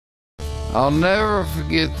I'll never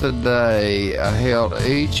forget the day I held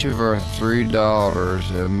each of our three daughters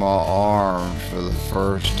in my arms for the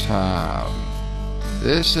first time.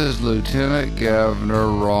 This is Lieutenant Governor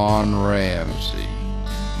Ron Ramsey.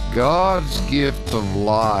 God's gift of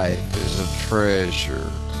life is a treasure.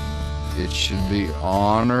 It should be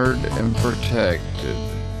honored and protected.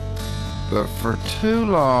 But for too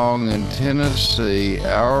long in Tennessee,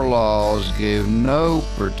 our laws gave no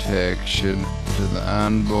protection to the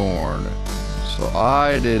unborn. So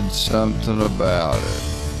I did something about it.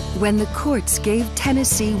 When the courts gave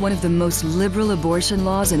Tennessee one of the most liberal abortion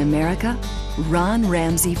laws in America, Ron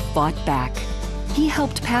Ramsey fought back. He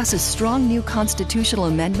helped pass a strong new constitutional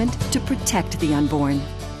amendment to protect the unborn.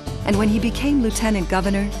 And when he became lieutenant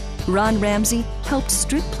governor, Ron Ramsey helped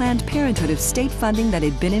strip Planned Parenthood of state funding that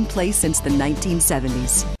had been in place since the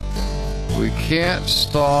 1970s. We can't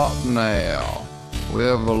stop now. We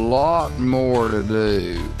have a lot more to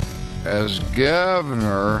do. As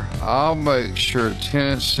governor, I'll make sure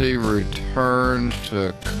Tennessee returns to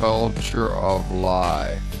a culture of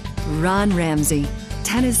life. Ron Ramsey,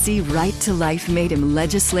 Tennessee Right to Life made him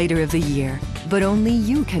Legislator of the Year, but only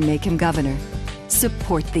you can make him governor.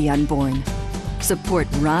 Support the unborn. Support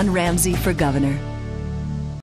Ron Ramsey for governor.